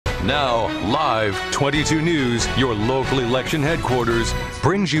Now, live, 22 News, your local election headquarters,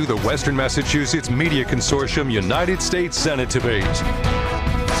 brings you the Western Massachusetts Media Consortium United States Senate debate.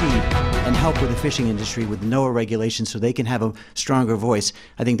 And help with the fishing industry with NOAA regulations so they can have a stronger voice.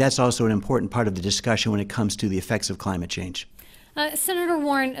 I think that's also an important part of the discussion when it comes to the effects of climate change. Senator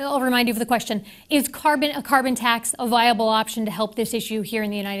Warren, I'll remind you of the question. Is a carbon tax a viable option to help this issue here in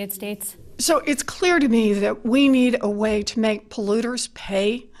the United States? So it's clear to me that we need a way to make polluters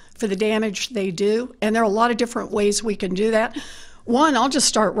pay for the damage they do, and there are a lot of different ways we can do that. One, I'll just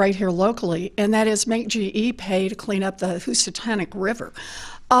start right here locally, and that is make GE pay to clean up the Housatonic River.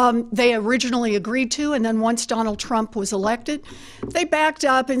 They originally agreed to, and then once Donald Trump was elected, they backed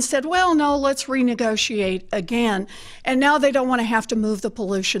up and said, well, no, let's renegotiate again. And now they don't want to have to move the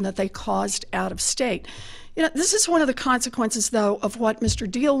pollution that they caused out of state. You know, this is one of the consequences, though, of what Mr.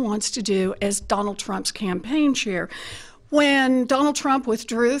 Diehl wants to do as Donald Trump's campaign chair. When Donald Trump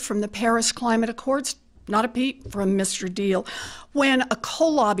withdrew from the Paris Climate Accords, not a peep from Mr. Diehl. When a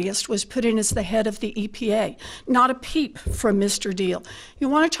coal lobbyist was put in as the head of the EPA, not a peep from Mr. Diehl. You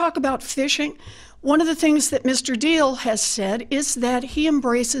want to talk about fishing? One of the things that Mr. Diehl has said is that he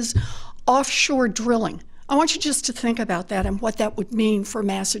embraces offshore drilling. I want you just to think about that and what that would mean for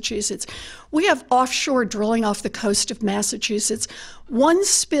Massachusetts. We have offshore drilling off the coast of Massachusetts. One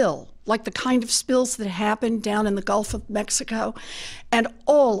spill, like the kind of spills that happened down in the Gulf of Mexico, and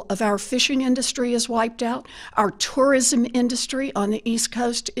all of our fishing industry is wiped out. Our tourism industry on the East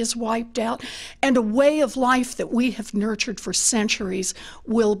Coast is wiped out, and a way of life that we have nurtured for centuries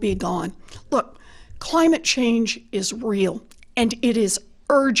will be gone. Look, climate change is real, and it is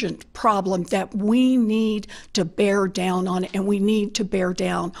urgent problem that we need to bear down on, and we need to bear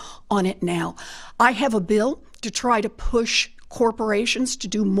down on it now. I have a bill to try to push corporations to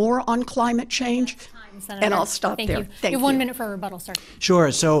do more on climate change, and I'll stop there. Thank you. You have 1 minute for a rebuttal, sir.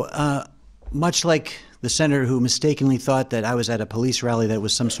 Sure. So much like the senator who mistakenly thought that I was at a police rally that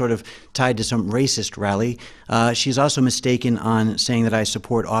was some sort of tied to some racist rally, she's also mistaken on saying that I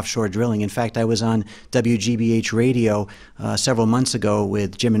support offshore drilling. In fact, I was on WGBH radio several months ago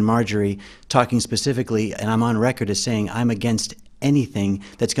with Jim and Marjorie talking specifically, and I'm on record as saying I'm against anything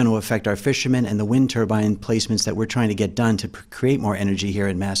that's going to affect our fishermen and the wind turbine placements that we're trying to get done to create more energy here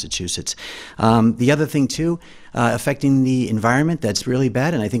in Massachusetts. The other thing, too, affecting the environment that's really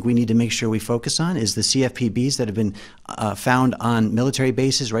bad, and I think we need to make sure we focus on, is the CFPBs that have been found on military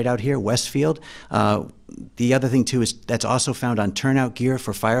bases right out here, Westfield. The other thing, too, is that's also found on turnout gear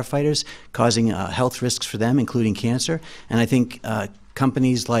for firefighters, causing health risks for them, including cancer. And I think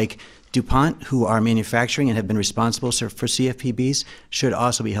companies like DuPont, who are manufacturing and have been responsible for CFPBs, should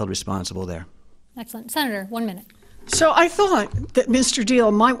also be held responsible there. Excellent. Senator, 1 minute. So I thought that Mr.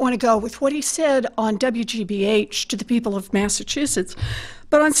 Diehl might want to go with what he said on WGBH to the people of Massachusetts.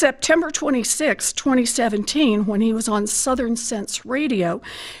 But on September 26, 2017, when he was on Southern Sense Radio,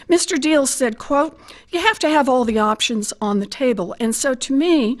 Mr. Diehl said, quote, you have to have all the options on the table. And so to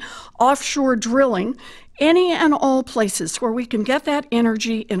me, offshore drilling, any and all places where we can get that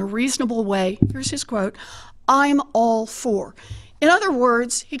energy in a reasonable way, here's his quote, I'm all for. In other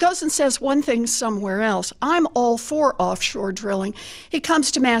words, he goes and says one thing somewhere else. I'm all for offshore drilling. He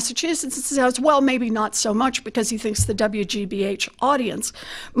comes to Massachusetts and says, well, maybe not so much, because he thinks the WGBH audience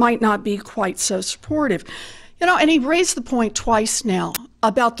might not be quite so supportive. You know, and he raised the point twice now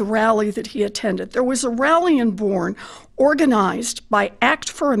about the rally that he attended. There was a rally in Bourne organized by Act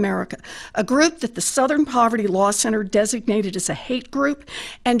for America, a group that the Southern Poverty Law Center designated as a hate group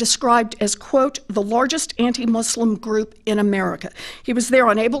and described as, quote, the largest anti-Muslim group in America. He was there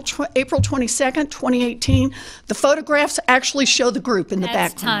on April 22nd, 2018. The photographs actually show the group in the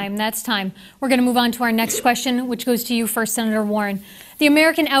background. That's time. We're going to move on to our next question, which goes to you first, Senator Warren. The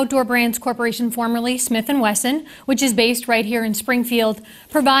American Outdoor Brands Corporation, formerly Smith & Wesson, which is based right here in Springfield,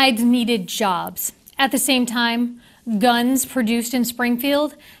 provides needed jobs. At the same time, guns produced in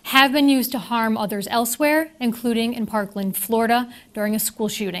Springfield have been used to harm others elsewhere, including in Parkland, Florida, during a school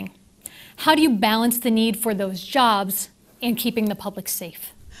shooting. How do you balance the need for those jobs and keeping the public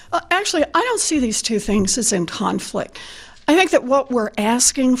safe? Actually, I don't see these two things as in conflict. I think that what we're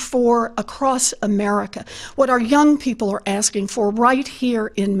asking for across America, what our young people are asking for right here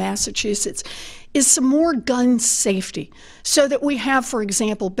in Massachusetts, is some more gun safety so that we have, for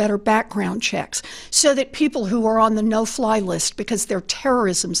example, better background checks, so that people who are on the no-fly list because they're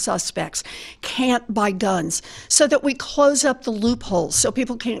terrorism suspects can't buy guns, so that we close up the loopholes so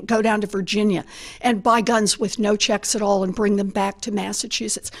people can't go down to Virginia and buy guns with no checks at all and bring them back to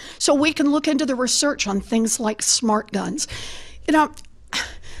Massachusetts, so we can look into the research on things like smart guns. You know,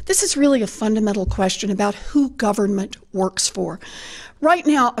 this is really a fundamental question about who government works for. Right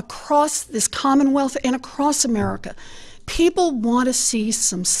now, across this Commonwealth and across America, people want to see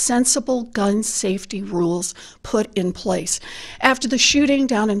some sensible gun safety rules put in place. After the shooting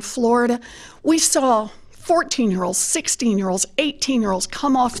down in Florida, we saw 14-year-olds, 16-year-olds, 18-year-olds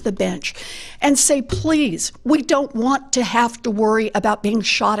come off the bench and say, please, we don't want to have to worry about being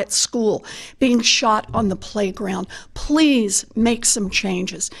shot at school, being shot on the playground. Please make some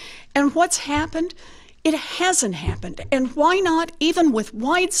changes. And what's happened? It hasn't happened. And why not? Even with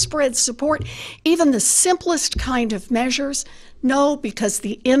widespread support, even the simplest kind of measures? No, because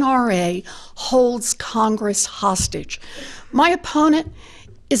the NRA holds Congress hostage. My opponent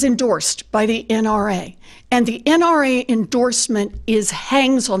is endorsed by the NRA. And the NRA endorsement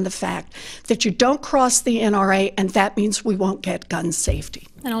hangs on the fact that you don't cross the NRA, and that means we won't get gun safety.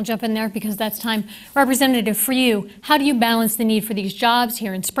 And I'll jump in there because that's time. Representative, for you, how do you balance the need for these jobs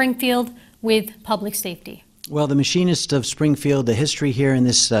here in Springfield with public safety? Well, the machinist of Springfield, the history here in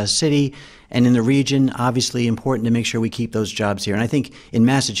this city and in the region, obviously important to make sure we keep those jobs here. And I think in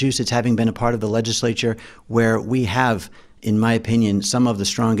Massachusetts, having been a part of the legislature where we have, in my opinion, some of the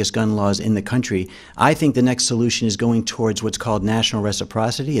strongest gun laws in the country, I think the next solution is going towards what's called national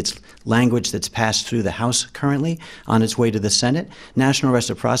reciprocity. It's language that's passed through the House currently on its way to the Senate. National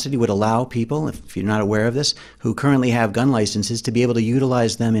reciprocity would allow people, if you're not aware of this, who currently have gun licenses to be able to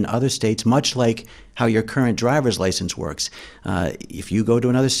utilize them in other states, much like how your current driver's license works. If you go to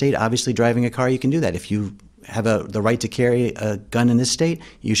another state, obviously driving a car, you can do that. If you have the right to carry a gun in this state,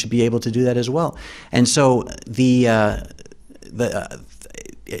 you should be able to do that as well. And so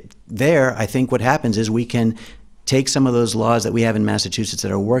there, I think what happens is we can take some of those laws that we have in Massachusetts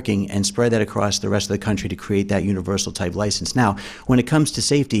that are working and spread that across the rest of the country to create that universal type license. Now, when it comes to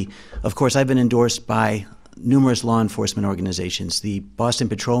safety, of course, I've been endorsed by numerous law enforcement organizations. The Boston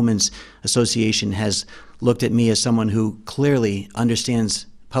Patrolmen's Association has looked at me as someone who clearly understands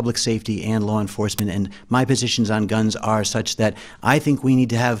public safety and law enforcement, and my positions on guns are such that I think we need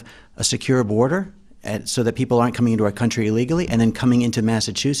to have a secure border so that people aren't coming into our country illegally and then coming into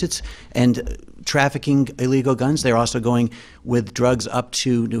Massachusetts and trafficking illegal guns. They're also going with drugs up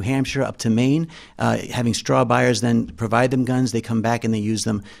to New Hampshire, up to Maine, having straw buyers then provide them guns. They come back and they use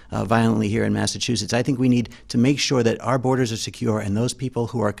them violently here in Massachusetts. I think we need to make sure that our borders are secure and those people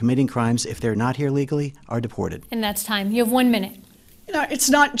who are committing crimes, if they're not here legally, are deported. And that's time. You have 1 minute. You know, it's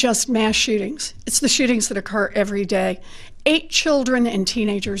not just mass shootings. It's the shootings that occur every day. 8 children and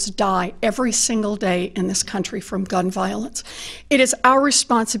teenagers die every single day in this country from gun violence. It is our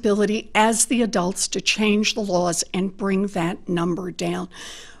responsibility as the adults to change the laws and bring that number down.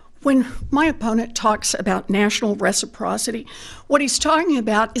 When my opponent talks about national reciprocity, what he's talking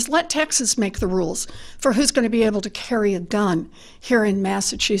about is let Texas make the rules for who's going to be able to carry a gun here in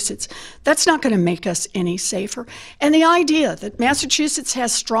Massachusetts. That's not going to make us any safer. And the idea that Massachusetts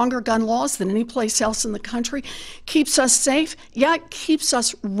has stronger gun laws than any place else in the country keeps us safe. Yeah, it keeps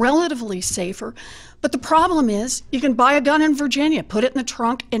us relatively safer. But the problem is you can buy a gun in Virginia, put it in the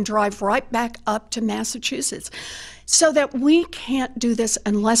trunk, and drive right back up to Massachusetts. So that we can't do this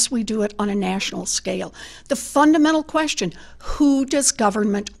unless we do it on a national scale. The fundamental question, who does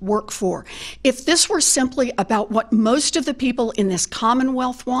government work for? If this were simply about what most of the people in this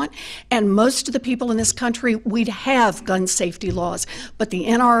Commonwealth want, and most of the people in this country, we'd have gun safety laws, but the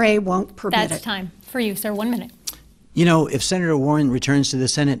NRA won't permit it. That's time. For you, sir, 1 minute. You know, if Senator Warren returns to the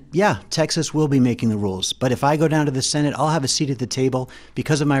Senate, yeah, Texas will be making the rules. But if I go down to the Senate, I'll have a seat at the table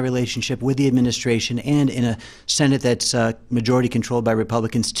because of my relationship with the administration and in a Senate that's majority controlled by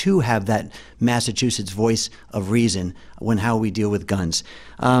Republicans to have that Massachusetts voice of reason when how we deal with guns.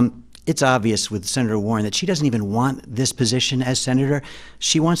 It's obvious with Senator Warren that she doesn't even want this position as senator.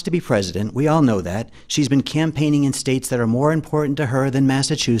 She wants to be president. We all know that. She's been campaigning in states that are more important to her than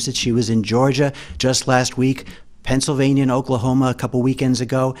Massachusetts. She was in Georgia just last week, Pennsylvania and Oklahoma a couple weekends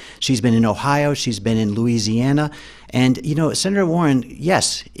ago. She's been in Ohio. She's been in Louisiana. And, you know, Senator Warren,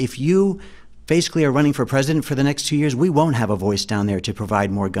 yes, if you basically are running for president for the next 2 years, we won't have a voice down there to provide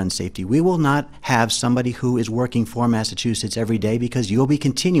more gun safety. We will not have somebody who is working for Massachusetts every day because you'll be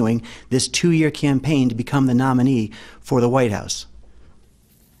continuing this 2-year campaign to become the nominee for the White House.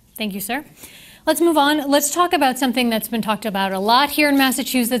 Thank you, sir. Let's move on. Let's talk about something that's been talked about a lot here in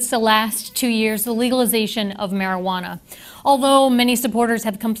Massachusetts the last 2 years, the legalization of marijuana. Although many supporters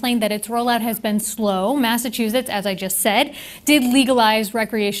have complained that its rollout has been slow, Massachusetts, as I just said, did legalize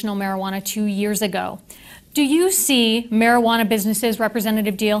recreational marijuana 2 years ago. Do you see marijuana businesses,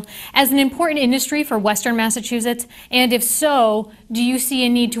 Representative Diehl, as an important industry for Western Massachusetts? And if so, do you see a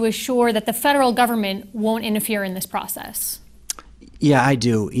need to assure that the federal government won't interfere in this process? Yeah, I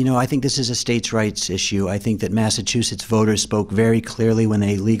do. You know, I think this is a states' rights issue. I think that Massachusetts voters spoke very clearly when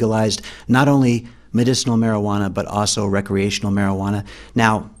they legalized not only medicinal marijuana, but also recreational marijuana.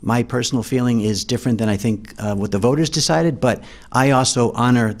 Now, my personal feeling is different than I think what the voters decided, but I also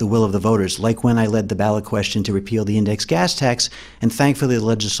honor the will of the voters, like when I led the ballot question to repeal the index gas tax, and thankfully the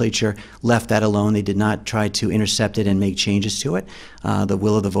legislature left that alone. They did not try to intercept it and make changes to it. The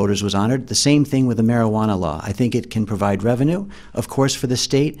will of the voters was honored. The same thing with the marijuana law. I think it can provide revenue, of course, for the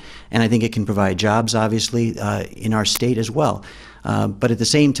state, and I think it can provide jobs, obviously, in our state as well. But at the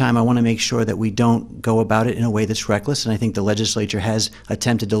same time, I want to make sure that we don't go about it in a way that's reckless, and I think the legislature has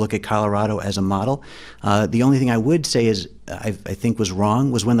attempted to look at Colorado as a model. The only thing I would say is I think was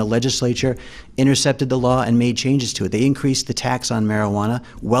wrong was when the legislature intercepted the law and made changes to it. They increased the tax on marijuana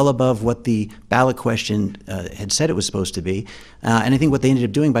well above what the ballot question had said it was supposed to be. And I think what they ended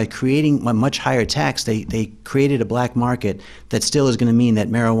up doing by creating a much higher tax, they created a black market that still is going to mean that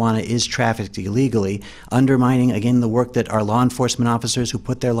marijuana is trafficked illegally, undermining, again, the work that our law enforcement officers who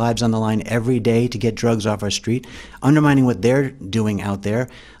put their lives on the line every day to get drugs off our street, undermining what they're doing out there,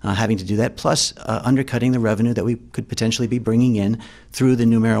 having to do that, plus undercutting the revenue that we could potentially be bringing in through the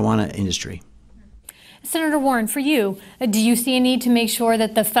new marijuana industry. Senator Warren, for you, do you see a need to make sure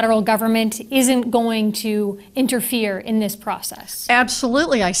that the federal government isn't going to interfere in this process?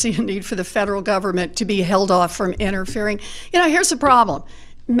 Absolutely, I see a need for the federal government to be held off from interfering. You know, here's the problem.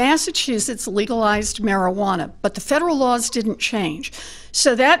 Massachusetts legalized marijuana, but the federal laws didn't change.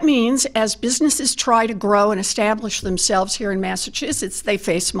 So that means as businesses try to grow and establish themselves here in Massachusetts, they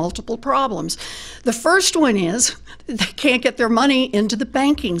face multiple problems. The first one is they can't get their money into the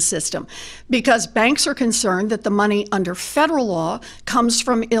banking system because banks are concerned that the money under federal law comes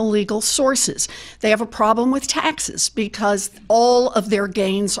from illegal sources. They have a problem with taxes because all of their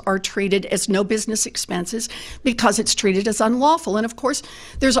gains are treated as no business expenses because it's treated as unlawful. And of course,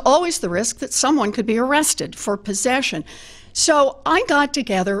 there's always the risk that someone could be arrested for possession. So I got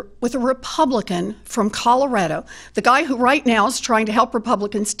together with a Republican from Colorado, the guy who right now is trying to help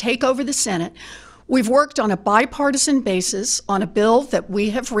Republicans take over the Senate. We've worked on a bipartisan basis on a bill that we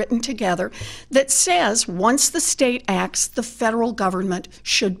have written together that says once the state acts, the federal government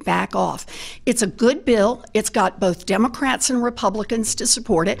should back off. It's a good bill. It's got both Democrats and Republicans to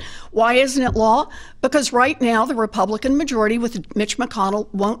support it. Why isn't it law? Because right now the Republican majority with Mitch McConnell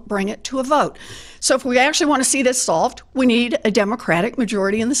won't bring it to a vote. So if we actually want to see this solved, we need a Democratic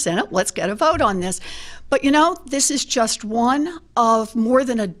majority in the Senate. Let's get a vote on this. But you know, this is just one of more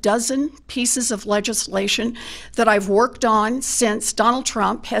than a dozen pieces of legislation that I've worked on since Donald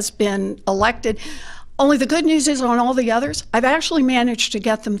Trump has been elected. Only the good news is on all the others, I've actually managed to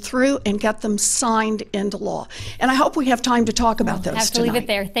get them through and get them signed into law. And I hope we have time to talk about those tonight. I have to leave it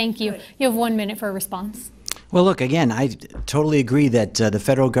there. Thank you. You have 1 minute for a response. Well, look, again, I totally agree that the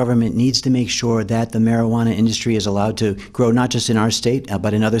federal government needs to make sure that the marijuana industry is allowed to grow not just in our state,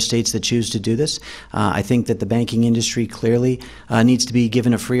 but in other states that choose to do this. I think that the banking industry clearly needs to be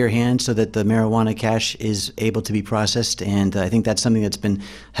given a freer hand so that the marijuana cash is able to be processed, and I think that's something that's been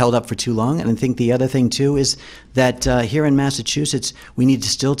held up for too long. And I think the other thing, too, is that here in Massachusetts, we need to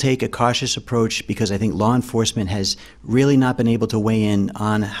still take a cautious approach because I think law enforcement has really not been able to weigh in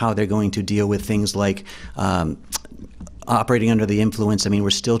on how they're going to deal with things like operating under the influence. I mean, we're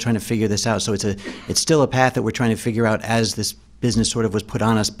still trying to figure this out. So it's still a path that we're trying to figure out as this business sort of was put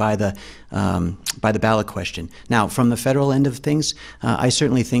on us by the ballot question. Now, from the federal end of things, I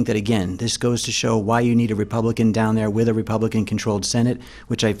certainly think that, again, this goes to show why you need a Republican down there with a Republican-controlled Senate,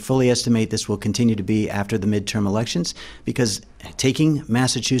 which I fully estimate this will continue to be after the midterm elections, because taking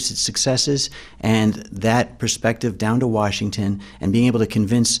Massachusetts' successes and that perspective down to Washington and being able to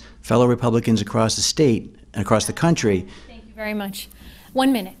convince fellow Republicans across the state and across the country. Thank you very much.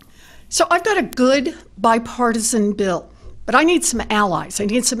 1 minute. So I've got a good bipartisan bill. But I need some allies. I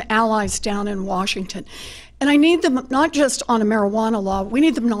need some allies down in Washington. And I need them not just on a marijuana law, we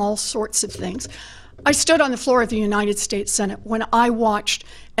need them on all sorts of things. I stood on the floor of the United States Senate when I watched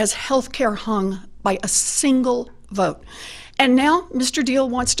as health care hung by a single vote. And now Mr. Diehl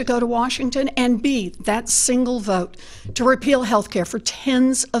wants to go to Washington and be that single vote to repeal health care for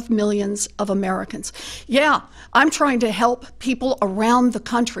tens of millions of Americans. Yeah, I'm trying to help people around the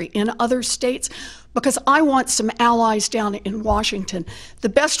country in other states because I want some allies down in Washington. The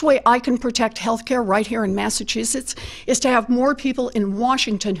best way I can protect health care right here in Massachusetts is to have more people in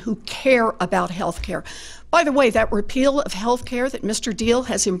Washington who care about health care. By the way, that repeal of health care that Mr. Diehl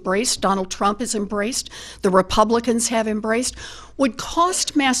has embraced, Donald Trump has embraced, the Republicans have embraced, would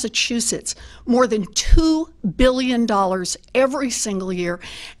cost Massachusetts more than $2 billion every single year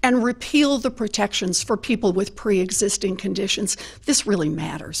and repeal the protections for people with pre-existing conditions. This really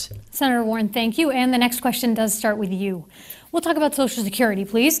matters. Senator Warren, thank you. And the next question does start with you. We'll talk about Social Security,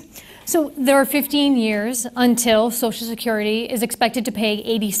 please. So there are 15 years until Social Security is expected to pay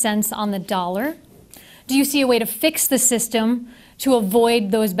 80 cents on the dollar. Do you see a way to fix the system to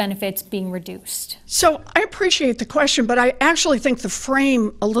avoid those benefits being reduced? So I appreciate the question, but I actually think the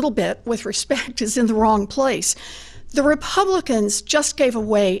frame a little bit, with respect, is in the wrong place. The Republicans just gave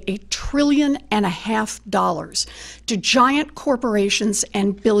away $1.5 trillion to giant corporations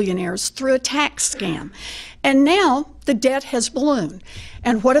and billionaires through a tax scam. And now the debt has ballooned.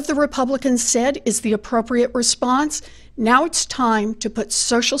 And what have the Republicans said is the appropriate response? Now it's time to put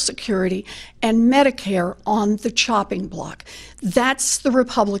Social Security and Medicare on the chopping block. That's the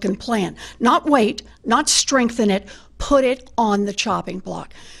Republican plan. Not wait, not strengthen it, put it on the chopping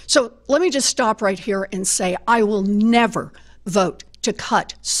block. So let me just stop right here and say I will never vote to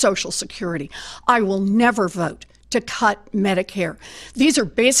cut Social Security. I will never vote to cut Medicare. These are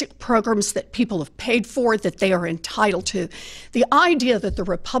basic programs that people have paid for, that they are entitled to. The idea that the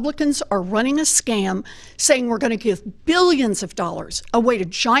Republicans are running a scam saying we're going to give billions of dollars away to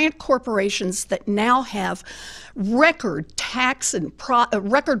giant corporations that now have record tax and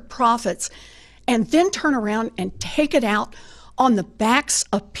record profits, and then turn around and take it out on the backs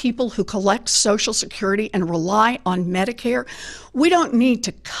of people who collect Social Security and rely on Medicare. We don't need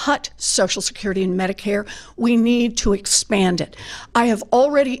to cut Social Security and Medicare. We need to expand it. I have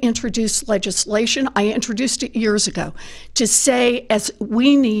already introduced legislation. I introduced it years ago to say as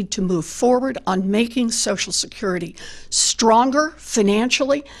we need to move forward on making Social Security stronger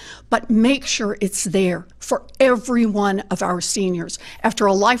financially, but make sure it's there for every one of our seniors. After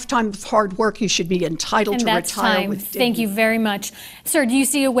a lifetime of hard work, you should be entitled to retire with dignity. Thank you very much. Sir, do you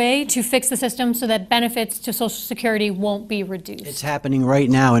see a way to fix the system so that benefits to Social Security won't be reduced? It's happening right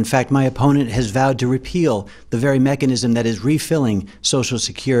now. In fact, my opponent has vowed to repeal the very mechanism that is refilling Social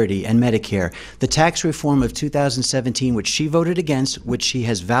Security and Medicare. The tax reform of 2017, which she voted against, which she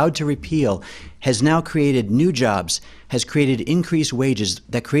has vowed to repeal, has now created new jobs, has created increased wages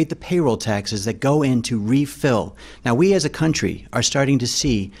that create the payroll taxes that go in to refill. Now, we as a country are starting to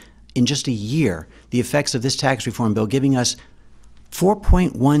see in just a year the effects of this tax reform bill, giving us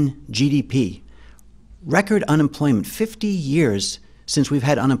 4.1 GDP, record unemployment, 50 years since we've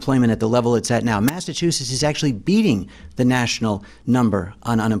had unemployment at the level it's at now. Massachusetts is actually beating the national number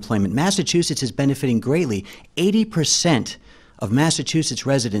on unemployment. Massachusetts is benefiting greatly. 80% of Massachusetts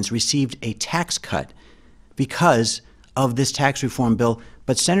residents received a tax cut because of this tax reform bill.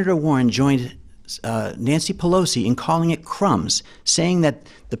 But Senator Warren joined Nancy Pelosi in calling it crumbs, saying that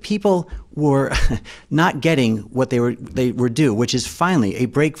the people were not getting what they were due, which is finally a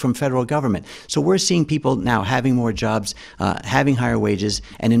break from federal government. So we're seeing people now having more jobs, having higher wages,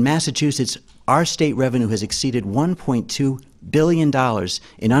 and in Massachusetts, our state revenue has exceeded $1.2 billion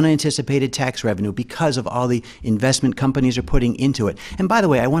in unanticipated tax revenue because of all the investment companies are putting into it. And by the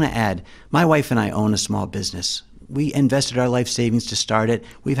way, I want to add, my wife and I own a small business. We invested our life savings to start it.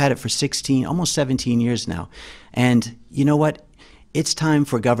 We've had it for 16, almost 17 years now. And you know what? It's time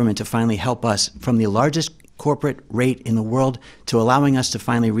for government to finally help us from the largest corporate rate in the world to allowing us to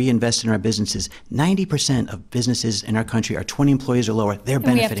finally reinvest in our businesses. 90% of businesses in our country are 20 employees or lower. They're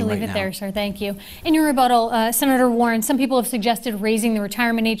benefiting right now. We have to leave it there, sir. Thank you. In your rebuttal, Senator Warren, some people have suggested raising the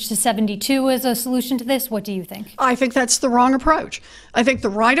retirement age to 72 as a solution to this. What do you think? I think that's the wrong approach. I think the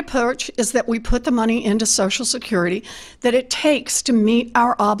right approach is that we put the money into Social Security that it takes to meet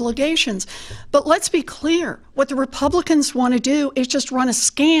our obligations. But let's be clear. What the Republicans want to do is just run a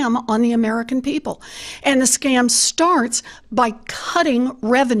scam on the American people. And the scam starts by cutting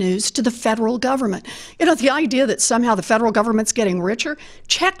revenues to the federal government. You know, the idea that somehow the federal government's getting richer,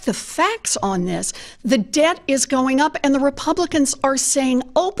 check the facts on this. The debt is going up, and the Republicans are saying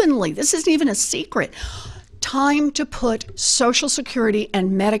openly, this isn't even a secret, time to put Social Security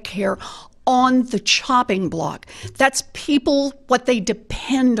and Medicare on the chopping block. That's people, what they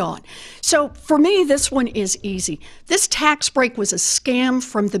depend on. So for me, this one is easy. This tax break was a scam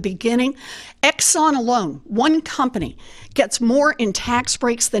from the beginning. Exxon alone, one company, gets more in tax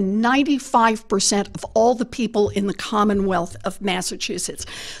breaks than 95% of all the people in the Commonwealth of Massachusetts.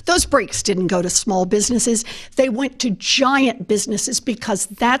 Those breaks didn't go to small businesses. They went to giant businesses because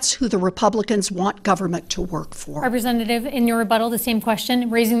that's who the Republicans want government to work for. Representative, in your rebuttal, the same question,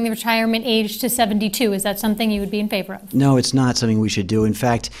 raising the retirement age to 72. Is that something you would be in favor of? No, it's not something we should do. In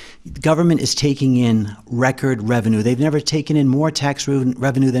fact, government is taking in record revenue. They've never taken in more tax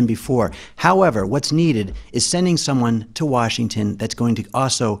revenue than before. However, what's needed is sending someone to Washington that's going to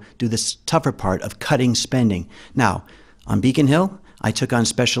also do this tougher part of cutting spending. Now, on Beacon Hill, I took on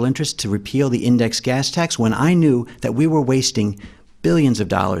special interest to repeal the index gas tax when I knew that we were wasting billions of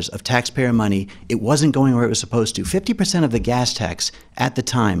dollars of taxpayer money. It wasn't going where it was supposed to. 50% of the gas tax at the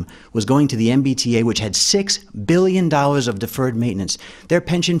time was going to the MBTA, which had $6 billion of deferred maintenance. Their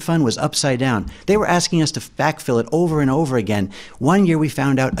pension fund was upside down. They were asking us to backfill it over and over again. One year we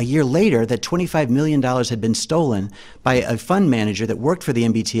found out a year later that $25 million had been stolen by a fund manager that worked for the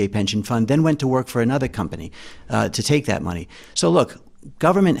MBTA pension fund, then went to work for another company to take that money. So look,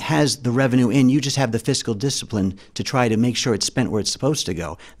 government has the revenue in. You just have the fiscal discipline to try to make sure it's spent where it's supposed to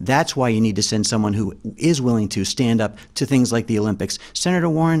go. That's why you need to send someone who is willing to stand up to things like the Olympics. Senator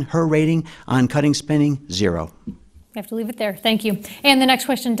Warren, her rating on cutting spending, 0. We have to leave it there. Thank you. And the next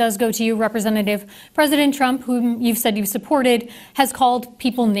question does go to you, Representative. President Trump, whom you've said you've supported, has called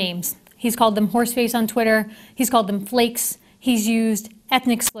people names. He's called them horseface on Twitter. He's called them flakes. He's used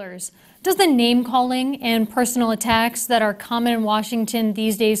ethnic slurs. Does the name-calling and personal attacks that are common in Washington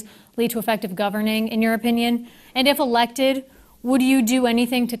these days lead to effective governing, in your opinion? And if elected, would you do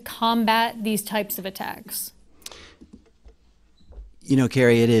anything to combat these types of attacks? You know,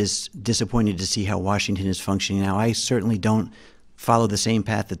 Carrie, it is disappointing to see how Washington is functioning now. I certainly don't follow the same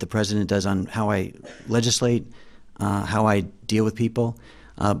path that the president does on how I legislate, how I deal with people.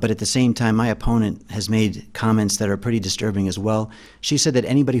 But at the same time, my opponent has made comments that are pretty disturbing as well. She said that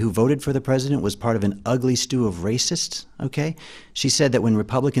anybody who voted for the president was part of an ugly stew of racists, okay? She said that when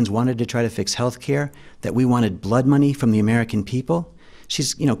Republicans wanted to try to fix health care, that we wanted blood money from the American people.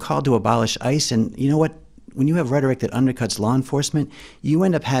 She's, called to abolish ICE, and you know what? When you have rhetoric that undercuts law enforcement, you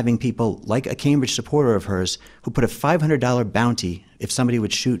end up having people like a Cambridge supporter of hers who put a $500 bounty if somebody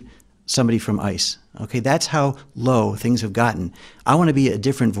would shoot somebody from ICE. Okay, that's how low things have gotten. I want to be a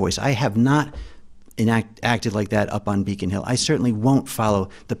different voice. I have not acted like that up on Beacon Hill. I certainly won't follow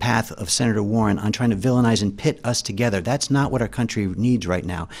the path of Senator Warren on trying to villainize and pit us together. That's not what our country needs right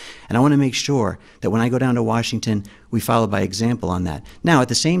now. And I want to make sure that when I go down to Washington, we follow by example on that. Now, at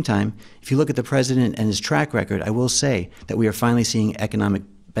the same time, if you look at the president and his track record, I will say that we are finally seeing economic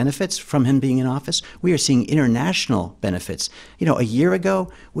benefits from him being in office. We are seeing international benefits. A year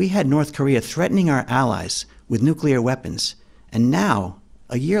ago, we had North Korea threatening our allies with nuclear weapons. And now,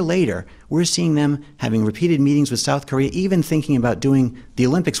 a year later, we're seeing them having repeated meetings with South Korea, even thinking about doing the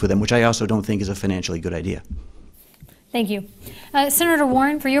Olympics with them, which I also don't think is a financially good idea. Thank you. Senator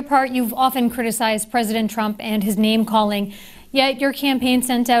Warren, for your part, you've often criticized President Trump and his name-calling. Yet your campaign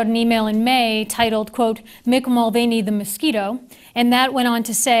sent out an email in May titled, quote, Mick Mulvaney the Mosquito, and that went on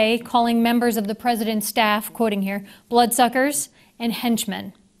to say, calling members of the president's staff, quoting here, bloodsuckers and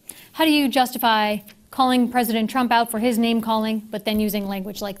henchmen. How do you justify calling President Trump out for his name-calling, but then using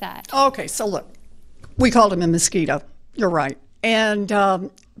language like that? Okay, so look, we called him a mosquito. You're right. And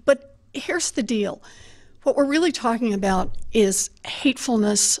but here's the deal. What we're really talking about is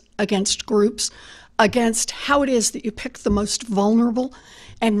hatefulness against groups, against how it is that you pick the most vulnerable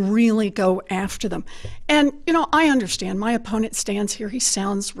and really go after them. And, I understand. My opponent stands here. He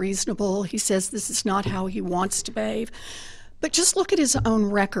sounds reasonable. He says this is not how he wants to behave. But just look at his own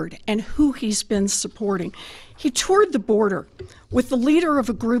record and who he's been supporting. He toured the border with the leader of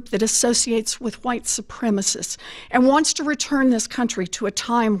a group that associates with white supremacists and wants to return this country to a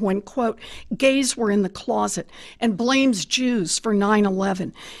time when, quote, gays were in the closet, and blames Jews for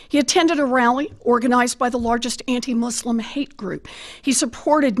 9/11. He attended a rally organized by the largest anti-Muslim hate group. He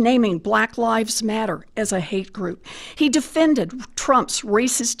supported naming Black Lives Matter as a hate group. He defended Trump's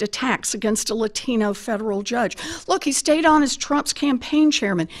racist attacks against a Latino federal judge. Look, he stayed on as Trump's campaign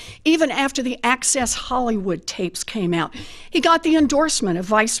chairman even after the Access Hollywood tapes came out. He got the endorsement of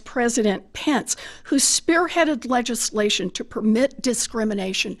Vice President Pence, who spearheaded legislation to permit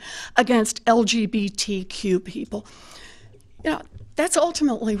discrimination against LGBTQ people. That's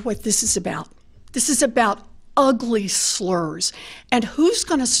ultimately what this is about. This is about ugly slurs. And who's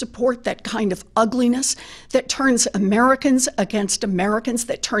going to support that kind of ugliness that turns Americans against Americans,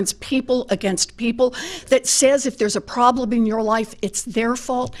 that turns people against people, that says if there's a problem in your life, it's their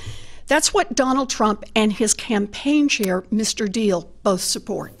fault? That's what Donald Trump and his campaign chair, Mr. Diehl, both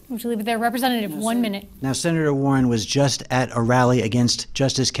support. Would you leave it there? Representative, 1 minute. Now, Senator Warren was just at a rally against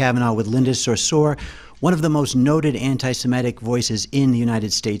Justice Kavanaugh with Linda Sarsour, one of the most noted anti-Semitic voices in the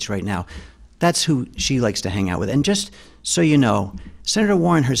United States right now. That's who she likes to hang out with. And just so you know, Senator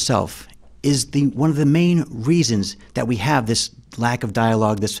Warren herself is one of the main reasons that we have this lack of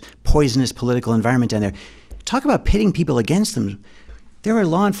dialogue, this poisonous political environment down there. Talk about pitting people against them. There are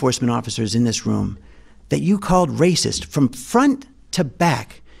law enforcement officers in this room that you called racist from front to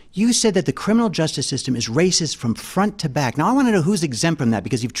back. You said that the criminal justice system is racist from front to back. Now, I want to know who's exempt from that,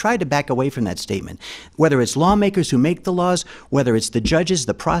 because you've tried to back away from that statement. Whether it's lawmakers who make the laws, whether it's the judges,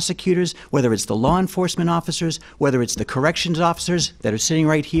 the prosecutors, whether it's the law enforcement officers, whether it's the corrections officers that are sitting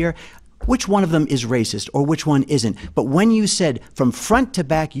right here, which one of them is racist or which one isn't? But when you said from front to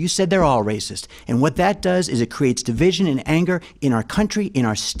back, you said they're all racist. And what that does is it creates division and anger in our country, in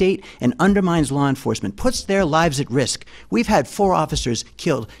our state, and undermines law enforcement, puts their lives at risk. We've had 4 officers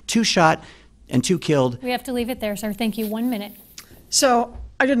killed, 2 shot and 2 killed. We have to leave it there, sir. Thank you. 1 minute. So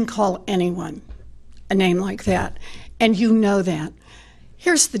I didn't call anyone a name like that, and you know that.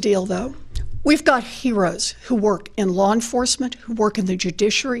 Here's the deal, though. We've got heroes who work in law enforcement, who work in the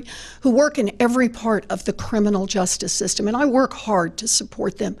judiciary, who work in every part of the criminal justice system, and I work hard to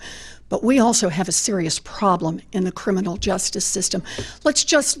support them. But we also have a serious problem in the criminal justice system. Let's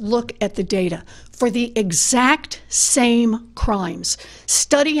just look at the data. For the exact same crimes,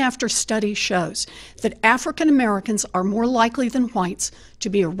 study after study shows that African Americans are more likely than whites to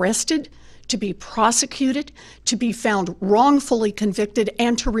be arrested, to be prosecuted, to be found wrongfully convicted,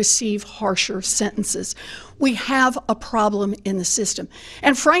 and to receive harsher sentences. We have a problem in the system.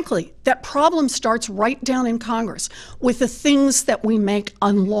 And frankly, that problem starts right down in Congress with the things that we make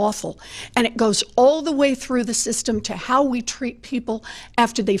unlawful. And it goes all the way through the system to how we treat people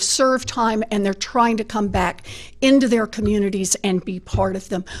after they've served time and they're trying to come back into their communities and be part of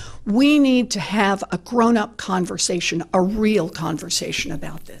them. We need to have a grown-up conversation, a real conversation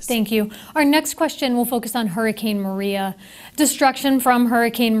about this. Thank you. Our next question will focus on Hurricane Maria. Destruction from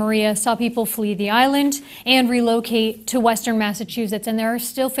Hurricane Maria saw people flee the island and relocate to Western Massachusetts, and there are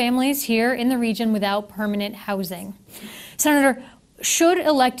still families here in the region without permanent housing. Senator, should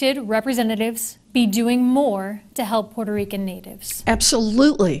elected representatives be doing more to help Puerto Rican natives?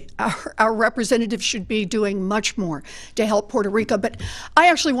 Absolutely. Our representatives should be doing much more to help Puerto Rico, but I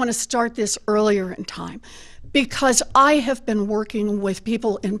actually want to start this earlier in time, because I have been working with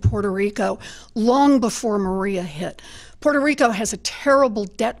people in Puerto Rico long before Maria hit. Puerto Rico has a terrible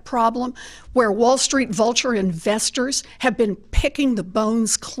debt problem where Wall Street vulture investors have been picking the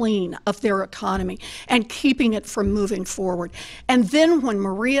bones clean of their economy and keeping it from moving forward. And then when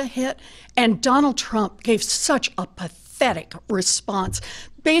Maria hit and Donald Trump gave such a pathetic response,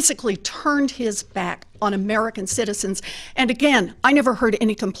 basically turned his back on American citizens. And again, I never heard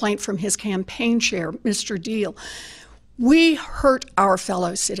any complaint from his campaign chair, Mr. Diehl. We hurt our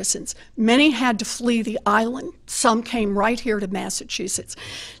fellow citizens. Many had to flee the island. Some came right here to Massachusetts.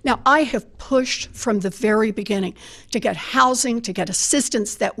 Now, I have pushed from the very beginning to get housing, to get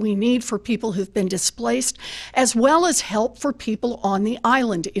assistance that we need for people who've been displaced, as well as help for people on the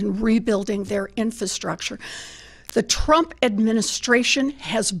island in rebuilding their infrastructure. The Trump administration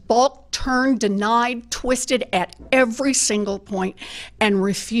has balked, turned, denied, twisted at every single point and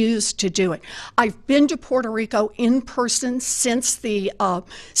refused to do it. I've been to Puerto Rico in person since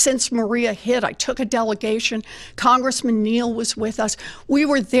Maria hit. I took a delegation. Congressman Neal was with us. We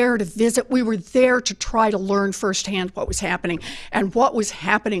were there to visit. We were there to try to learn firsthand what was happening. And what was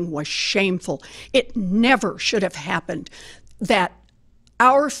happening was shameful. It never should have happened that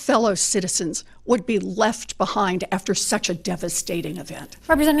our fellow citizens would be left behind after such a devastating event.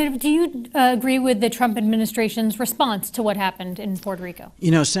 Representative, do you agree with the Trump administration's response to what happened in Puerto Rico? You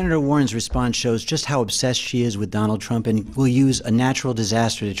know, Senator Warren's response shows just how obsessed she is with Donald Trump, and will use a natural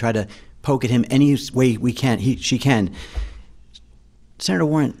disaster to try to poke at him any way she can. Senator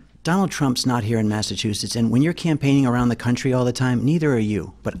Warren, Donald Trump's not here in Massachusetts, and when you're campaigning around the country all the time, neither are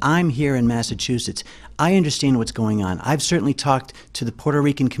you. But I'm here in Massachusetts. I understand what's going on. I've certainly talked to the Puerto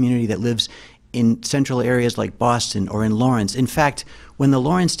Rican community that lives in central areas like Boston or in Lawrence. In fact, when the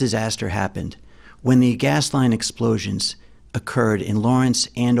Lawrence disaster happened, when the gas line explosions occurred in Lawrence,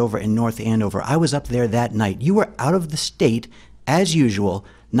 Andover, and North Andover, I was up there that night. You were out of the state, as usual,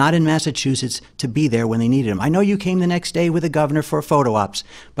 not in Massachusetts, to be there when they needed him. I know you came the next day with the governor for photo ops,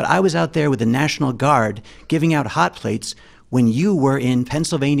 but I was out there with the National Guard giving out hot plates when you were in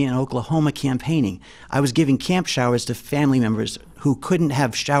Pennsylvania and Oklahoma campaigning. I was giving camp showers to family members who couldn't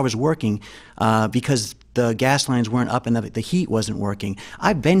have showers working because the gas lines weren't up and the heat wasn't working.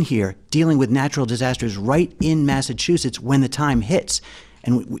 I've been here dealing with natural disasters right in Massachusetts when the time hits.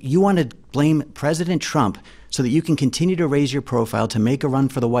 And you want to blame President Trump so that you can continue to raise your profile to make a run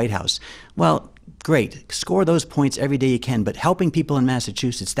for the White House. Well, great. Score those points every day you can. But helping people in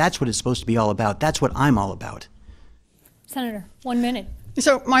Massachusetts, that's what it's supposed to be all about. That's what I'm all about. Senator, 1 minute.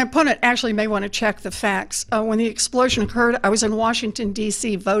 So my opponent actually may want to check the facts. When the explosion occurred, I was in Washington,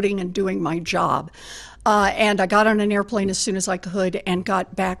 D.C. voting and doing my job. And I got on an airplane as soon as I could and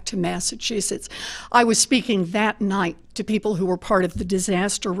got back to Massachusetts. I was speaking that night to people who were part of the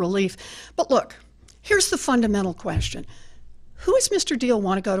disaster relief. But look, here's the fundamental question. Who does Mr. Diehl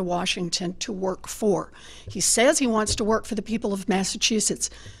want to go to Washington to work for? He says he wants to work for the people of Massachusetts,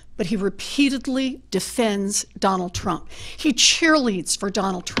 but he repeatedly defends Donald Trump. He cheerleads for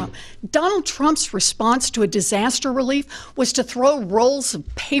Donald Trump. Donald Trump's response to a disaster relief was to throw rolls of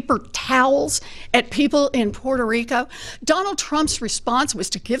paper towels at people in Puerto Rico. Donald Trump's response was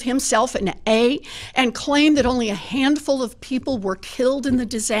to give himself an A and claim that only a handful of people were killed in the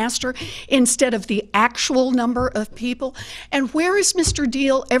disaster instead of the actual number of people. And where is Mr.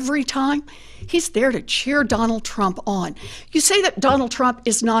 Diehl every time? He's there to cheer Donald Trump on. You say that Donald Trump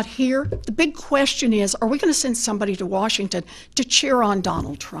is not here. The big question is, are we going to send somebody to Washington to cheer on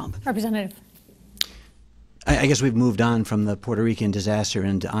Donald Trump? Representative. I guess we've moved on from the Puerto Rican disaster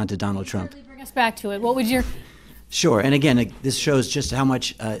and on to Donald Trump. Bring us back to it. What would your... Sure, and again, this shows just how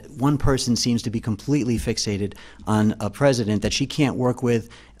much one person seems to be completely fixated on a president that she can't work with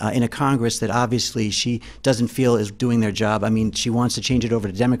in a Congress that obviously she doesn't feel is doing their job. I mean, she wants to change it over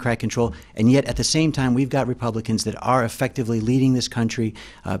to Democrat control, and yet at the same time, we've got Republicans that are effectively leading this country,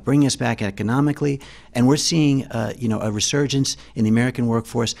 bringing us back economically, and we're seeing, a resurgence in the American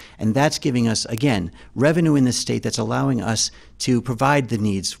workforce, and that's giving us, again, revenue in this state that's allowing us to provide the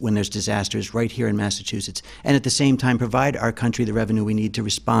needs when there's disasters right here in Massachusetts, and at the same time provide our country the revenue we need to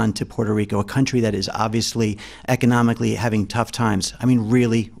respond to Puerto Rico, a country that is obviously economically having tough times. I mean,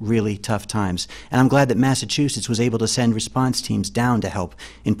 really, really tough times. And I'm glad that Massachusetts was able to send response teams down to help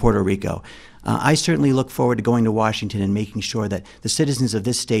in Puerto Rico. I certainly look forward to going to Washington and making sure that the citizens of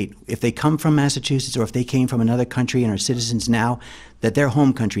this state, if they come from Massachusetts or if they came from another country and are citizens now, that their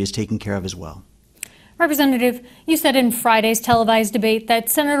home country is taken care of as well. Representative, you said in Friday's televised debate that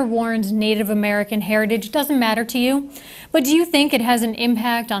Senator Warren's Native American heritage doesn't matter to you, but do you think it has an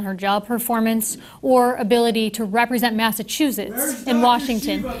impact on her job performance or ability to represent Massachusetts in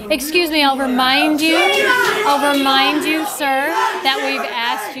Washington? Excuse me, I'll remind you, sir, that we've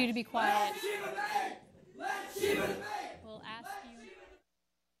asked you to be quiet. We'll ask you.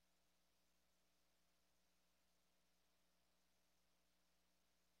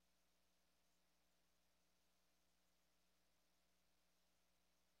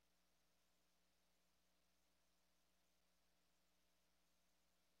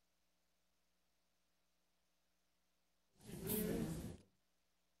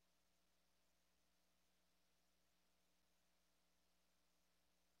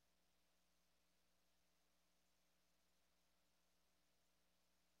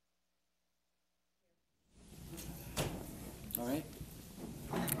 All right.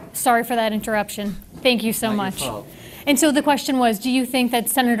 Sorry for that interruption. Thank you so Not much. your fault. And so the question was, do you think that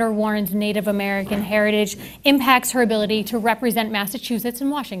Senator Warren's Native American heritage impacts her ability to represent Massachusetts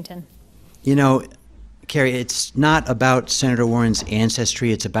in Washington? You know, Carrie, it's not about Senator Warren's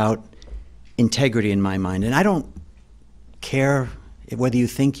ancestry. It's about integrity in my mind. And I don't care whether you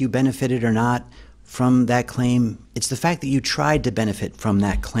think you benefited or not from that claim. It's the fact that you tried to benefit from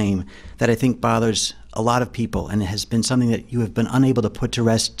that claim that I think bothers a lot of people, and it has been something that you have been unable to put to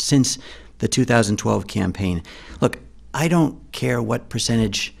rest since the 2012 campaign. Look, I don't care what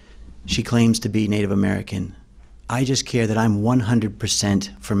percentage she claims to be Native American. I just care that I'm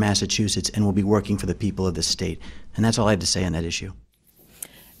 100% for Massachusetts and will be working for the people of this state. And that's all I have to say on that issue.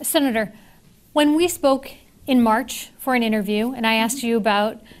 Senator, when we spoke in March for an interview, and I asked you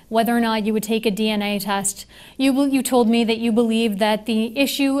about whether or not you would take a DNA test, you told me that you believed that the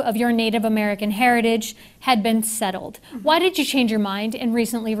issue of your Native American heritage had been settled. Why did you change your mind and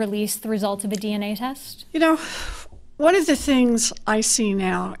recently release the results of a DNA test? You know, one of the things I see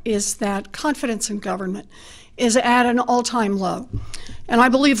now is that confidence in government is at an all-time low. And I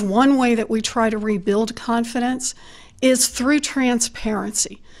believe one way that we try to rebuild confidence is through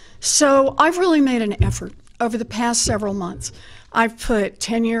transparency. So I've really made an effort over the past several months. I've put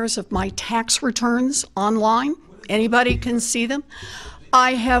 10 years of my tax returns online. Anybody can see them.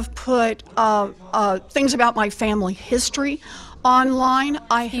 I have put things about my family history online.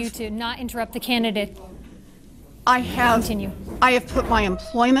 You to not interrupt the candidate. I have Continue. I have put my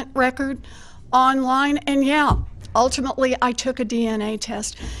employment record online, and yeah, ultimately I took a DNA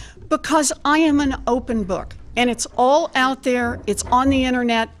test because I am an open book, and it's all out there. It's on the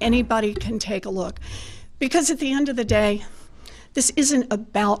internet. Anybody can take a look. Because at the end of the day, this isn't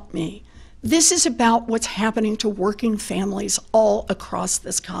about me. This is about what's happening to working families all across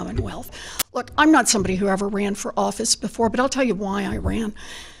this Commonwealth. Look, I'm not somebody who ever ran for office before, but I'll tell you why I ran.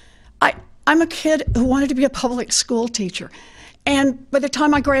 I'm a kid who wanted to be a public school teacher. And by the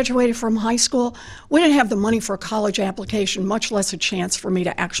time I graduated from high school, we didn't have the money for a college application, much less a chance for me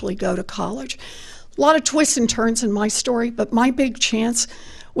to actually go to college. A lot of twists and turns in my story, but my big chance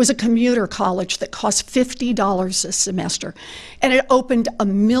was a commuter college that cost $50 a semester, and it opened a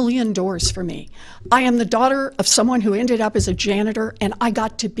million doors for me. I am the daughter of someone who ended up as a janitor, and I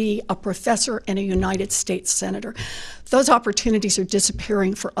got to be a professor and a United States senator. Those opportunities are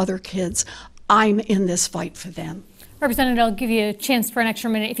disappearing for other kids. I'm in this fight for them. Representative, I'll give you a chance for an extra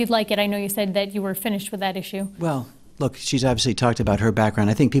minute if you'd like it. I know you said that you were finished with that issue. Well, look, she's obviously talked about her background.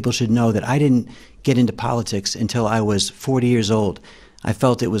 I think people should know that I didn't get into politics until I was 40 years old. I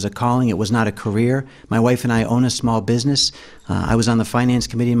felt it was a calling. It was not a career. My wife and I own a small business. I was on the finance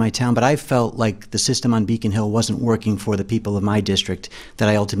committee in my town, but I felt like the system on Beacon Hill wasn't working for the people of my district that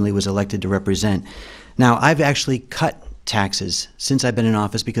I ultimately was elected to represent. Now, I've actually cut taxes since I've been in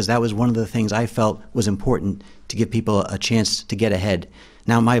office because that was one of the things I felt was important to give people a chance to get ahead.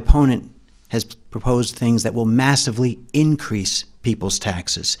 Now, my opponent has proposed things that will massively increase people's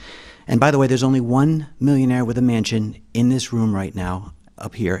taxes. And by the way, there's only one millionaire with a mansion in this room right now,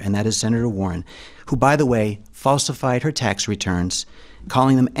 up here, and that is Senator Warren, who, by the way, falsified her tax returns,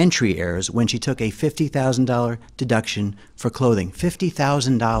 calling them entry errors when she took a $50,000 deduction for clothing.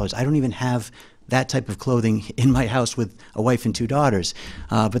 $50,000. I don't even have that type of clothing in my house with a wife and two daughters.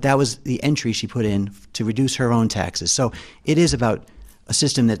 But that was the entry she put in to reduce her own taxes. So it is about a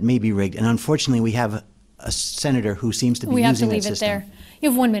system that may be rigged. And unfortunately, we have a senator who seems to be using that system. We have to leave it there. You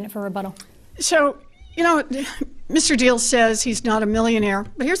have 1 minute for rebuttal. So, you know, Mr. Diehl says he's not a millionaire,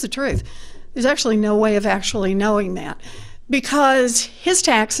 but here's the truth. There's actually no way of actually knowing that because his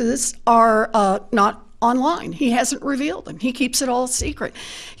taxes are not online. He hasn't revealed them. He keeps it all secret.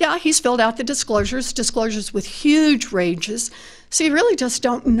 Yeah, he's filled out the disclosures with huge ranges, so you really just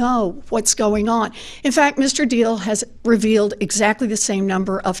don't know what's going on. In fact, Mr. Diehl has revealed exactly the same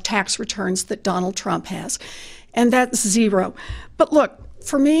number of tax returns that Donald Trump has, and that's 0. But look,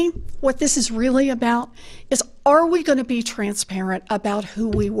 for me, what this is really about is, are we going to be transparent about who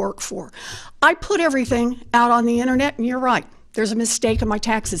we work for? I put everything out on the internet, and you're right. There's a mistake in my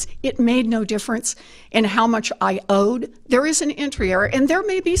taxes. It made no difference in how much I owed. There is an entry error, and there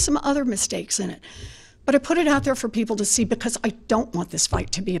may be some other mistakes in it. But I put it out there for people to see because I don't want this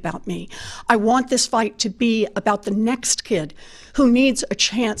fight to be about me. I want this fight to be about the next kid who needs a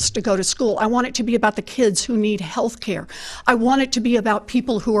chance to go to school. I want it to be about the kids who need health care. I want it to be about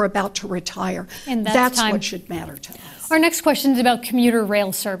people who are about to retire. And that's what should matter to us. Our next question is about commuter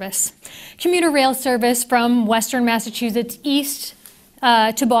rail service. Commuter rail service from Western Massachusetts east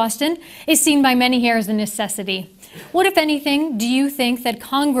to Boston is seen by many here as a necessity. What, if anything, do you think that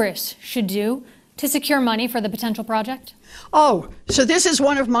Congress should do to secure money for the potential project? Oh, so this is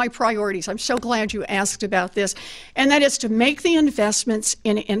one of my priorities. I'm so glad you asked about this. And that is to make the investments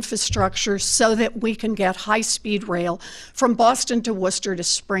in infrastructure so that we can get high-speed rail from Boston to Worcester to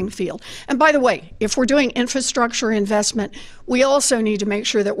Springfield. And by the way, if we're doing infrastructure investment, we also need to make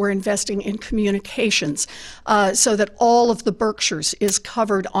sure that we're investing in communications so that all of the Berkshires is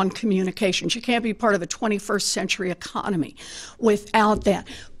covered on communications. You can't be part of a 21st century economy without that.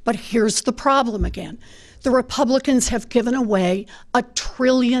 But here's the problem again. The Republicans have given away $1.5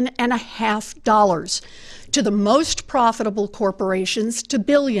 trillion to the most profitable corporations, to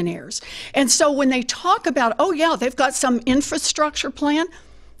billionaires. And so when they talk about, oh yeah, they've got some infrastructure plan,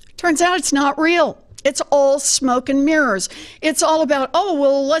 turns out it's not real. It's all smoke and mirrors. It's all about, oh,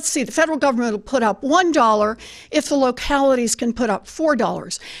 well, let's see, the federal government will put up $1 if the localities can put up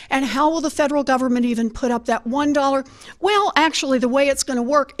 $4. And how will the federal government even put up that $1? Well, actually, the way it's going to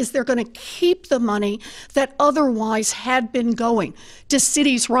work is they're going to keep the money that otherwise had been going to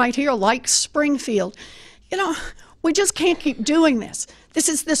cities right here like Springfield. You know, we just can't keep doing this. This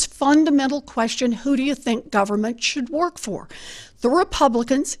is this fundamental question, who do you think government should work for? The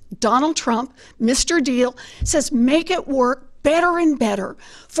Republicans, Donald Trump, Mr. Diehl, says make it work better and better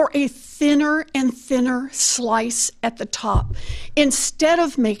for a thinner and thinner slice at the top, instead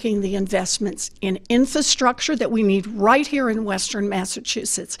of making the investments in infrastructure that we need right here in Western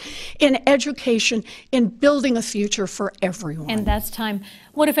Massachusetts, in education, in building a future for everyone. And that's time.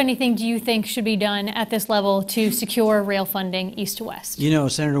 What, if anything, do you think should be done at this level to secure rail funding east to west? You know,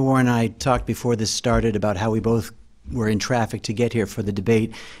 Senator Warren and I talked before this started about how we both were in traffic to get here for the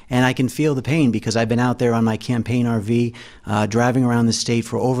debate, and I can feel the pain because I've been out there on my campaign RV, driving around the state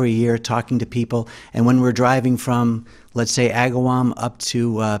for over a year, talking to people, and when we're driving from, let's say, Agawam up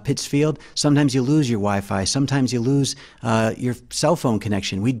to Pittsfield, sometimes you lose your Wi-Fi, sometimes you lose your cell phone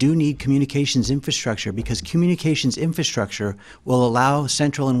connection. We do need communications infrastructure because communications infrastructure will allow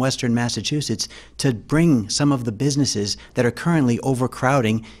central and western Massachusetts to bring some of the businesses that are currently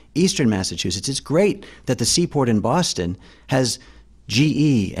overcrowding eastern Massachusetts. It's great that the seaport in Boston has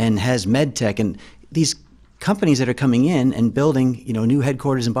GE and has MedTech and these companies that are coming in and building, new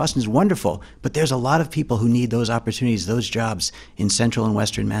headquarters in Boston is wonderful, but there's a lot of people who need those opportunities, those jobs in central and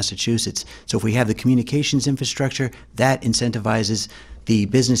western Massachusetts. So if we have the communications infrastructure, that incentivizes the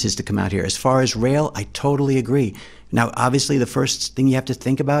businesses to come out here. As far as rail, I totally agree. Now, obviously, the first thing you have to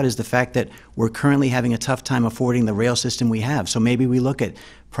think about is the fact that we're currently having a tough time affording the rail system we have. So maybe we look at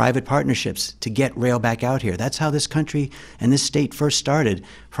private partnerships to get rail back out here. That's how this country and this state first started,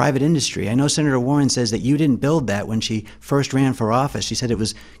 private industry. I know Senator Warren says that you didn't build that when she first ran for office. She said it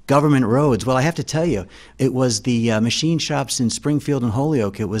was government roads. Well, I have to tell you, it was the machine shops in Springfield and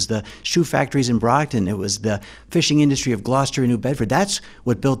Holyoke. It was the shoe factories in Brockton. It was the fishing industry of Gloucester and New Bedford. That's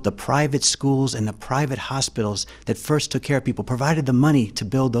what built the private schools and the private hospitals that first took care of people, provided the money to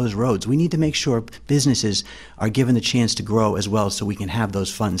build those roads. We need to make sure businesses are given the chance to grow as well so we can have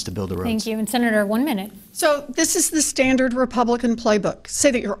those funds to build the roads. Thank you. And Senator, 1 minute. So this is the standard Republican playbook.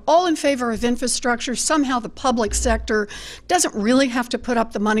 Say that you're all in favor of infrastructure. Somehow the public sector doesn't really have to put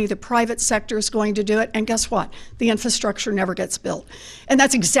up the money. The private sector is going to do it. And guess what? The infrastructure never gets built. And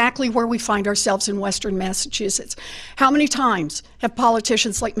that's exactly where we find ourselves in Western Massachusetts. How many times have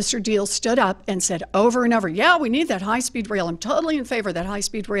politicians like Mr. Diehl stood up and said over and over, yeah, we need that high-speed rail. I'm totally in favor of that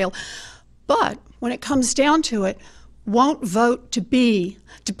high-speed rail. But when it comes down to it, won't vote to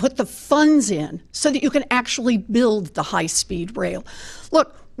put the funds in so that you can actually build the high-speed rail.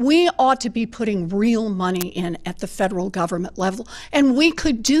 Look, we ought to be putting real money in at the federal government level, and we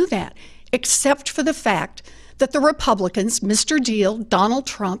could do that, except for the fact that the Republicans, Mr. Diehl, Donald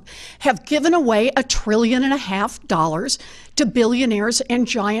Trump, have given away $1.5 trillion to billionaires and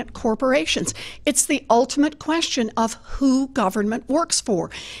giant corporations. It's the ultimate question of who government works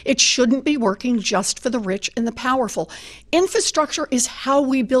for. It shouldn't be working just for the rich and the powerful. Infrastructure is how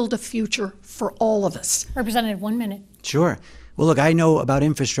we build a future for all of us. Representative, 1 minute. Sure. Well, look, I know about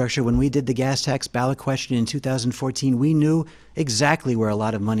infrastructure. When we did the gas tax ballot question in 2014, we knew exactly where a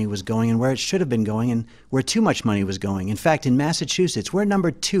lot of money was going and where it should have been going and where too much money was going. In fact, in Massachusetts, we're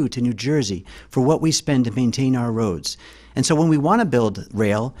number 2 to New Jersey for what we spend to maintain our roads. And so when we want to build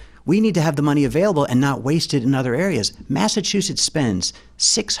rail, we need to have the money available and not waste it in other areas. Massachusetts spends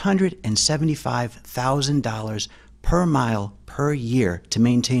 $675,000 per mile per year to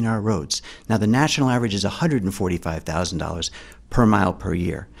maintain our roads. Now, the national average is $145,000 per mile per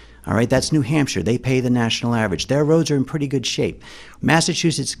year. All right, that's New Hampshire. They pay the national average. Their roads are in pretty good shape.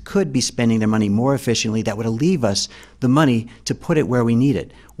 Massachusetts could be spending their money more efficiently. That would leave us the money to put it where we need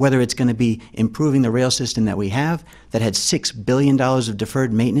it, whether it's going to be improving the rail system that we have that had $6 billion of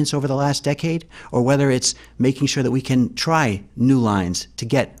deferred maintenance over the last decade, or whether it's making sure that we can try new lines to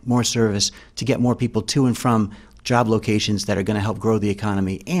get more service, to get more people to and from job locations that are going to help grow the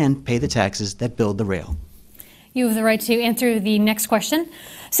economy and pay the taxes that build the rail. You have the right to answer the next question.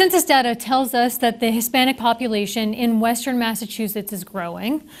 Census data tells us that the Hispanic population in Western Massachusetts is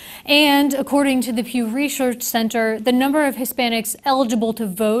growing. And according to the Pew Research Center, the number of Hispanics eligible to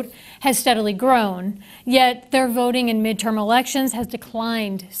vote has steadily grown. Yet their voting in midterm elections has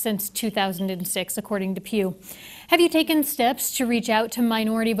declined since 2006, according to Pew. Have you taken steps to reach out to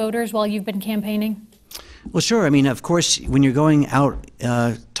minority voters while you've been campaigning? Well, sure. I mean, of course, when you're going out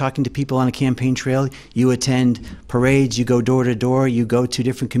talking to people on a campaign trail, you attend parades, you go door to door, you go to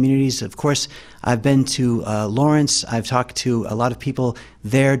different communities. Of course, I've been to Lawrence. I've talked to a lot of people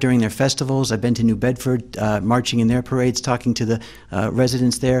there during their festivals. I've been to New Bedford, marching in their parades, talking to the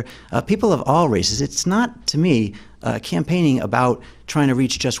residents there. People of all races. It's not, to me, campaigning about trying to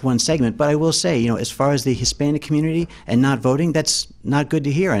reach just one segment. But I will say, as far as the Hispanic community and not voting, that's not good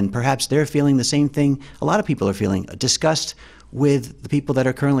to hear. And perhaps they're feeling the same thing a lot of people are feeling, disgust with the people that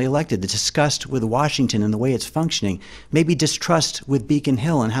are currently elected, the disgust with Washington and the way it's functioning, maybe distrust with Beacon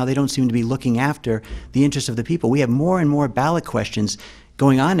Hill and how they don't seem to be looking after the interests of the people. We have more and more ballot questions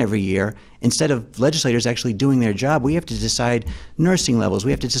going on every year. Instead of legislators actually doing their job, we have to decide nursing levels.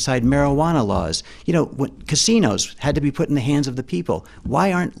 We have to decide marijuana laws. You know, casinos had to be put in the hands of the people.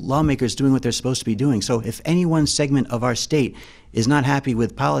 Why aren't lawmakers doing what they're supposed to be doing? So if any one segment of our state is not happy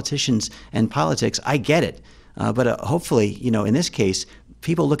with politicians and politics, I get it. But hopefully, you know, in this case,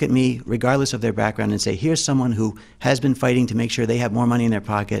 people look at me regardless of their background and say, here's someone who has been fighting to make sure they have more money in their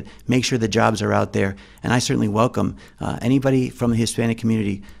pocket, make sure the jobs are out there. And I certainly welcome anybody from the Hispanic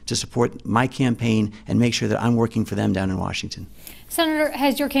community to support my campaign and make sure that I'm working for them down in Washington. Senator,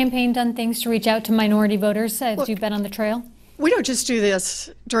 has your campaign done things to reach out to minority voters as you've been on the trail? We don't just do this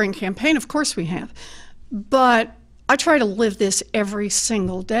during campaign, of course we have. But I try to live this every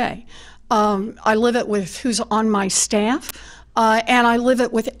single day. I live it with who's on my staff. And I live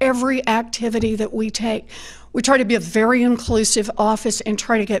it with every activity that we take. We try to be a very inclusive office and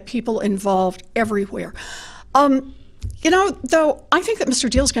try to get people involved everywhere. You know, though, I think that Mr.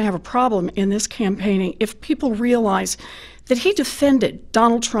 Diehl's going to have a problem in this campaigning if people realize that he defended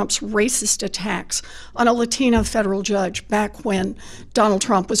Donald Trump's racist attacks on a Latino federal judge back when Donald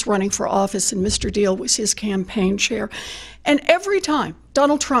Trump was running for office and Mr. Diehl was his campaign chair. And every time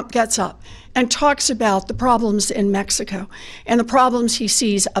Donald Trump gets up and talks about the problems in Mexico and the problems he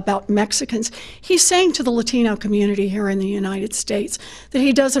sees about Mexicans, he's saying to the Latino community here in the United States that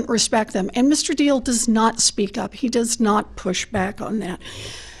he doesn't respect them. And Mr. Diehl does not speak up. He does not push back on that.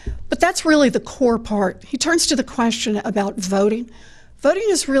 But that's really the core part. He turns to the question about voting. Voting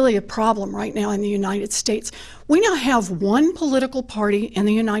is really a problem right now in the United States. We now have one political party in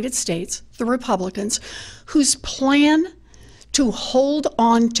the United States, the Republicans, whose plan to hold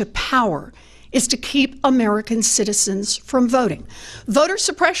on to power is to keep American citizens from voting. Voter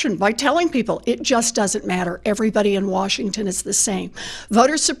suppression by telling people it just doesn't matter. Everybody in Washington is the same.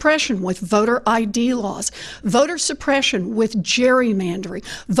 Voter suppression with voter ID laws. Voter suppression with gerrymandering.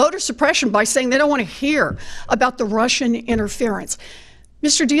 Voter suppression by saying they don't want to hear about the Russian interference.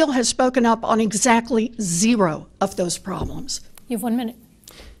 Mr. Diehl has spoken up on exactly zero of those problems. You have 1 minute.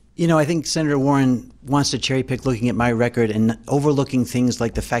 You know, I think Senator Warren wants to cherry pick looking at my record and overlooking things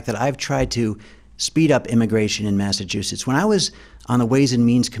like the fact that I've tried to speed up immigration in Massachusetts. When I was on the Ways and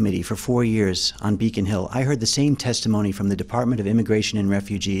Means Committee for 4 years on Beacon Hill, I heard the same testimony from the Department of Immigration and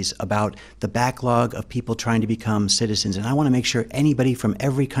Refugees about the backlog of people trying to become citizens. And I want to make sure anybody from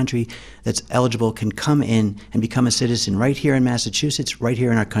every country that's eligible can come in and become a citizen right here in Massachusetts, right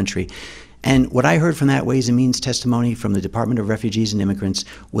here in our country. And what I heard from that Ways and Means testimony from the Department of Refugees and Immigrants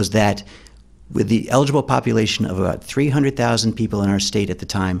was that with the eligible population of about 300,000 people in our state at the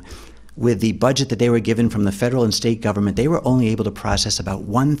time, with the budget that they were given from the federal and state government, they were only able to process about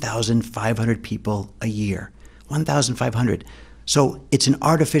 1,500 people a year. 1,500. So it's an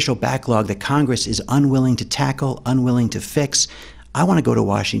artificial backlog that Congress is unwilling to tackle, unwilling to fix. I want to go to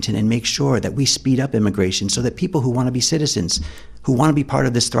Washington and make sure that we speed up immigration so that people who want to be citizens, who want to be part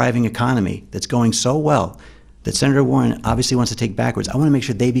of this thriving economy that's going so well, that Senator Warren obviously wants to take backwards, I want to make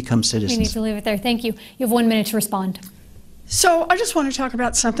sure they become citizens. We need to leave it there. Thank you. You have 1 minute to respond. So I just want to talk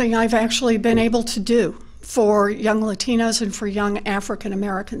about something I've actually been able to do for young Latinos and for young African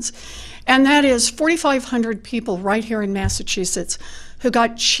Americans. And that is 4,500 people right here in Massachusetts who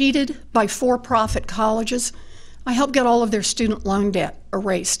got cheated by for-profit colleges. I helped get all of their student loan debt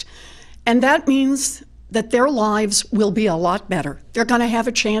erased. And that means that their lives will be a lot better. They're going to have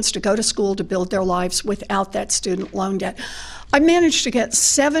a chance to go to school to build their lives without that student loan debt. I managed to get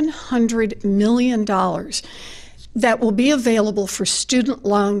 $700 million that will be available for student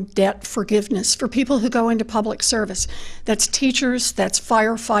loan debt forgiveness for people who go into public service. That's teachers, that's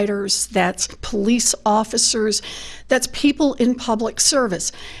firefighters, that's police officers, that's people in public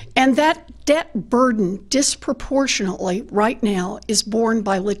service. And that debt burden disproportionately right now is borne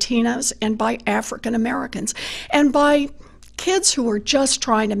by Latinos and by African Americans and by kids who are just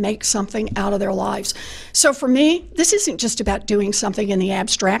trying to make something out of their lives. So for me, this isn't just about doing something in the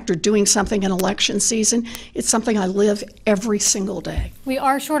abstract or doing something in election season. It's something I live every single day. We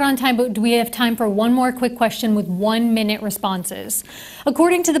are short on time, but do we have time for one more quick question with 1 minute responses?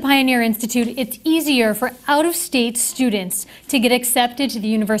 According to the Pioneer Institute, it's easier for out-of-state students to get accepted to the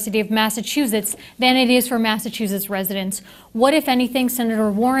University of Massachusetts than it is for Massachusetts residents. What, if anything,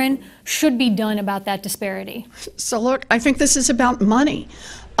 Senator Warren, should be done about that disparity? So look, I think this is about money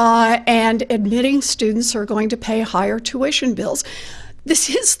and admitting students are going to pay higher tuition bills. This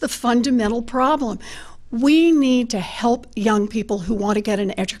is the fundamental problem. We need to help young people who want to get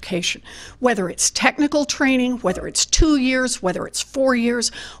an education, whether it's technical training, whether it's 2 years, whether it's 4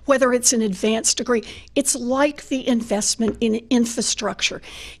 years, whether it's an advanced degree. It's like the investment in infrastructure.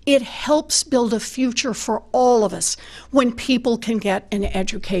 It helps build a future for all of us when people can get an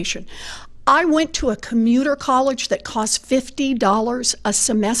education. I went to a commuter college that costs $50 a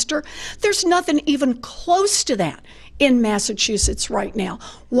semester. There's nothing even close to that in Massachusetts right now.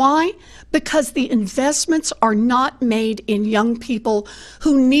 Why? Because the investments are not made in young people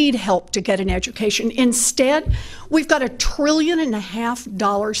who need help to get an education. Instead, we've got $1.5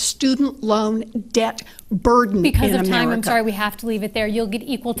 trillion student loan debt burden because in of time, America. I'm sorry, we have to leave it there. You'll get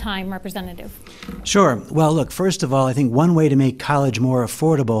equal time, Representative. Sure. Well, look, first of all, I think one way to make college more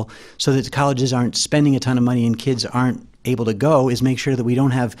affordable so that colleges aren't spending a ton of money and kids aren't able to go is make sure that we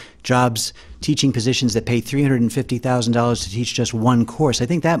don't have jobs, teaching positions that pay $350,000 to teach just one course. I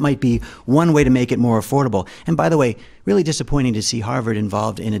think that might be one way to make it more affordable. And by the way, really disappointing to see Harvard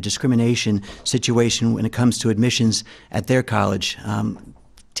involved in a discrimination situation when it comes to admissions at their college.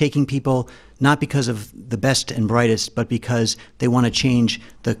 Taking people not because of the best and brightest, but because they want to change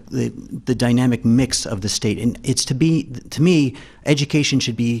the dynamic mix of the state. And it's to me, education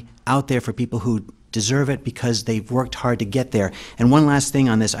should be out there for people who deserve it because they've worked hard to get there. And one last thing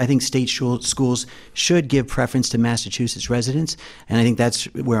on this, I think state schools should give preference to Massachusetts residents, and I think that's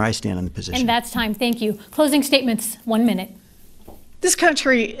where I stand on the position. And that's time. Thank you. Closing statements, 1 minute. This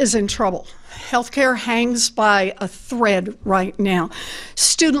country is in trouble. Healthcare hangs by a thread right now.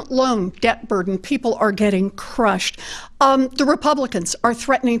 Student loan debt burden, people are getting crushed. The Republicans are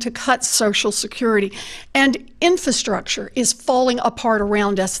threatening to cut Social Security, and infrastructure is falling apart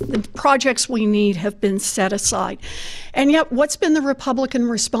around us. The projects we need have been set aside. And yet, what's been the Republican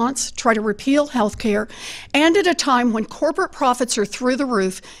response? Try to repeal healthcare, and at a time when corporate profits are through the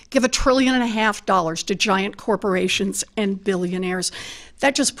roof, give $1.5 trillion to giant corporations and billionaires.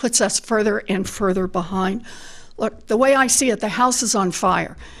 That just puts us further and further behind. Look, the way I see it, the house is on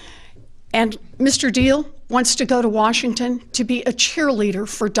fire. And Mr. Diehl wants to go to Washington to be a cheerleader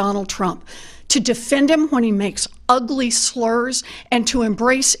for Donald Trump, to defend him when he makes ugly slurs, and to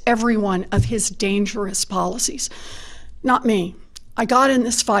embrace every one of his dangerous policies. Not me. I got in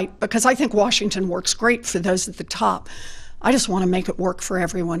this fight because I think Washington works great for those at the top. I just want to make it work for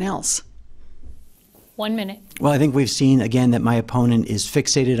everyone else. 1 minute. Well, I think we've seen, again, that my opponent is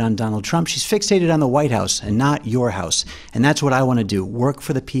fixated on Donald Trump. She's fixated on the White House and not your house. And that's what I want to do, work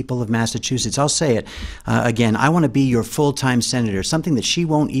for the people of Massachusetts. I'll say it again, I want to be your full-time senator, something that she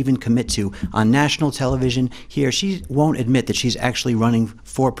won't even commit to on national television here. She won't admit that she's actually running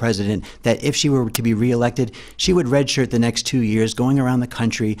for president, that if she were to be reelected, she would redshirt the next 2 years, going around the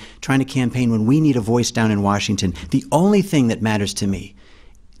country, trying to campaign when we need a voice down in Washington. The only thing that matters to me,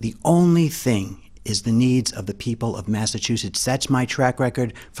 the only thing is the needs of the people of Massachusetts. That's my track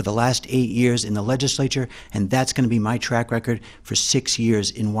record for the last 8 years in the legislature, and that's going to be my track record for 6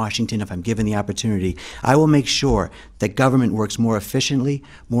 years in Washington if I'm given the opportunity. I will make sure that government works more efficiently,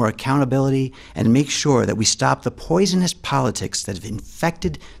 more accountability, and make sure that we stop the poisonous politics that have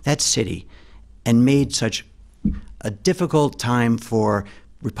infected that city and made such a difficult time for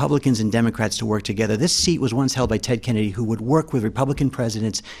Republicans and Democrats to work together. This seat was once held by Ted Kennedy, who would work with Republican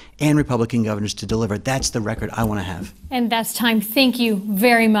presidents and Republican governors to deliver. That's the record I want to have. And that's time. Thank you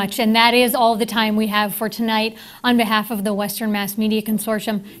very much. And that is all the time we have for tonight. On behalf of the Western Mass Media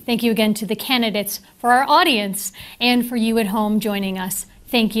Consortium, thank you again to the candidates, for our audience, and for you at home joining us.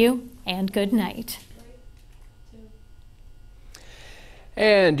 Thank you, and good night.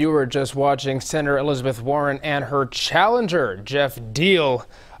 And you were just watching Senator Elizabeth Warren and her challenger, Geoff Diehl,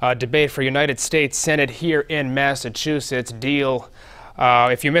 debate for United States Senate here in Massachusetts. Diehl,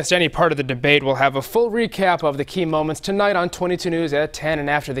 if you missed any part of the debate, we'll have a full recap of the key moments tonight on 22 News at 10 and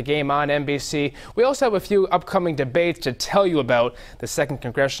after the game on NBC. We also have a few upcoming debates to tell you about. The 2nd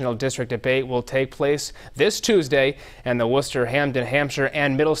Congressional District debate will take place this Tuesday, and the Worcester, Hampden, Hampshire,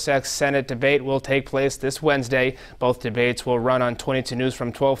 and Middlesex Senate debate will take place this Wednesday. Both debates will run on 22 News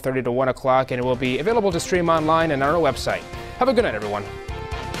from 12:30 to 1 o'clock, and it will be available to stream online and on our website. Have a good night, everyone.